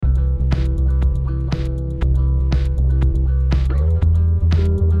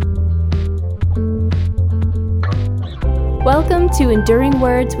Welcome to Enduring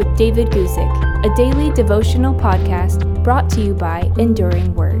Words with David Guzik, a daily devotional podcast brought to you by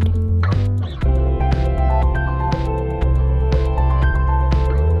Enduring Word.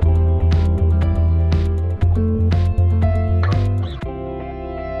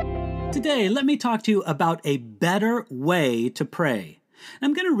 Today, let me talk to you about a better way to pray.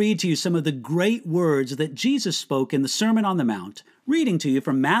 I'm going to read to you some of the great words that Jesus spoke in the Sermon on the Mount, reading to you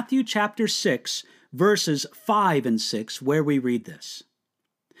from Matthew chapter 6, verses 5 and 6, where we read this.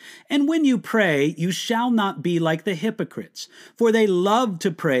 And when you pray, you shall not be like the hypocrites, for they love to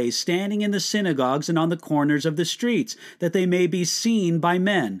pray standing in the synagogues and on the corners of the streets, that they may be seen by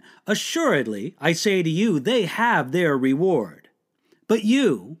men. Assuredly, I say to you, they have their reward. But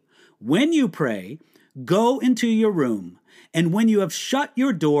you, when you pray, go into your room, and when you have shut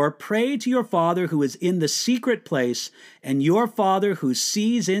your door, pray to your Father who is in the secret place, and your Father who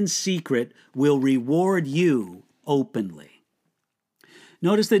sees in secret will reward you openly.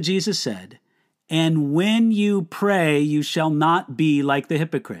 Notice that Jesus said, and when you pray, you shall not be like the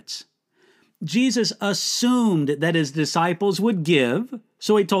hypocrites. Jesus assumed that his disciples would give,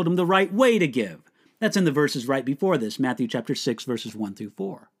 so he told them the right way to give. That's in the verses right before this, Matthew chapter 6, verses 1 through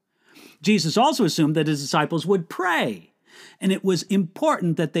 4. Jesus also assumed that his disciples would pray. And it was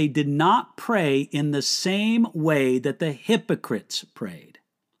important that they did not pray in the same way that the hypocrites prayed.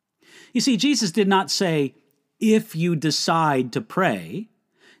 You see, Jesus did not say, if you decide to pray.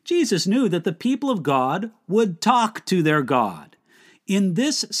 Jesus knew that the people of God would talk to their God. In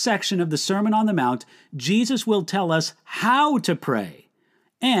this section of the Sermon on the Mount, Jesus will tell us how to pray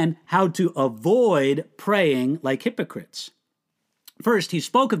and how to avoid praying like hypocrites. First, he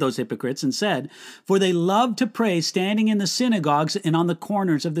spoke of those hypocrites and said, for they love to pray standing in the synagogues and on the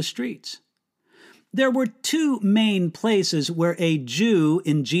corners of the streets. There were two main places where a Jew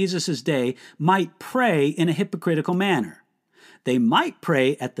in Jesus' day might pray in a hypocritical manner. They might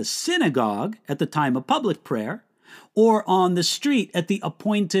pray at the synagogue at the time of public prayer, or on the street at the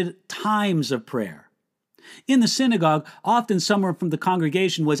appointed times of prayer. In the synagogue, often someone from the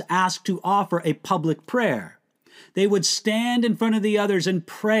congregation was asked to offer a public prayer. They would stand in front of the others and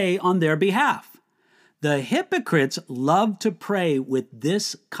pray on their behalf. The hypocrites loved to pray with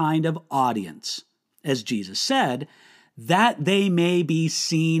this kind of audience, as Jesus said, that they may be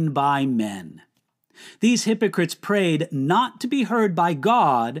seen by men. These hypocrites prayed not to be heard by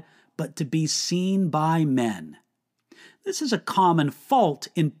God, but to be seen by men. This is a common fault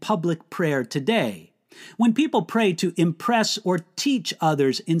in public prayer today. When people pray to impress or teach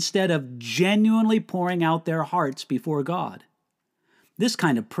others instead of genuinely pouring out their hearts before God. This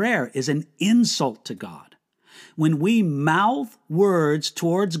kind of prayer is an insult to God. When we mouth words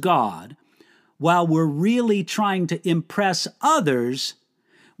towards God while we're really trying to impress others,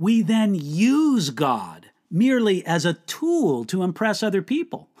 we then use God merely as a tool to impress other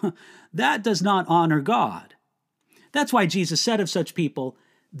people. That does not honor God. That's why Jesus said of such people,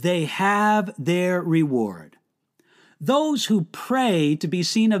 they have their reward. Those who pray to be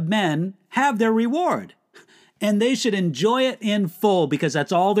seen of men have their reward, and they should enjoy it in full because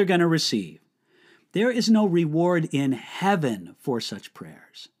that's all they're going to receive. There is no reward in heaven for such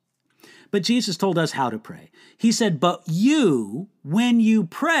prayers. But Jesus told us how to pray. He said, but you, when you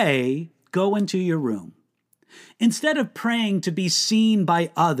pray, go into your room. Instead of praying to be seen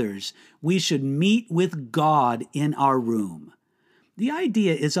by others, we should meet with God in our room. The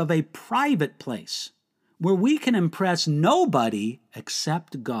idea is of a private place where we can impress nobody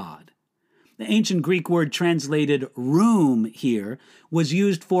except God. The ancient Greek word translated room here was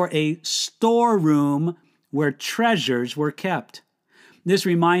used for a storeroom where treasures were kept. This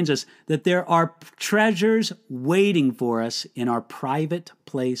reminds us that there are treasures waiting for us in our private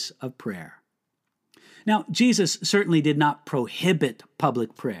place of prayer. Now, Jesus certainly did not prohibit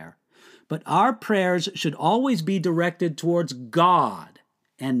public prayer. But our prayers should always be directed towards God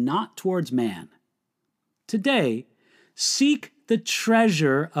and not towards man. Today, seek the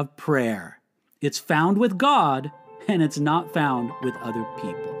treasure of prayer. It's found with God, and it's not found with other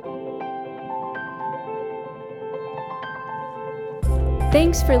people.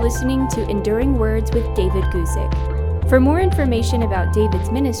 Thanks for listening to Enduring Words with David Guzik. For more information about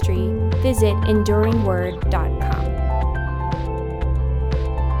David's ministry, visit enduringword.com.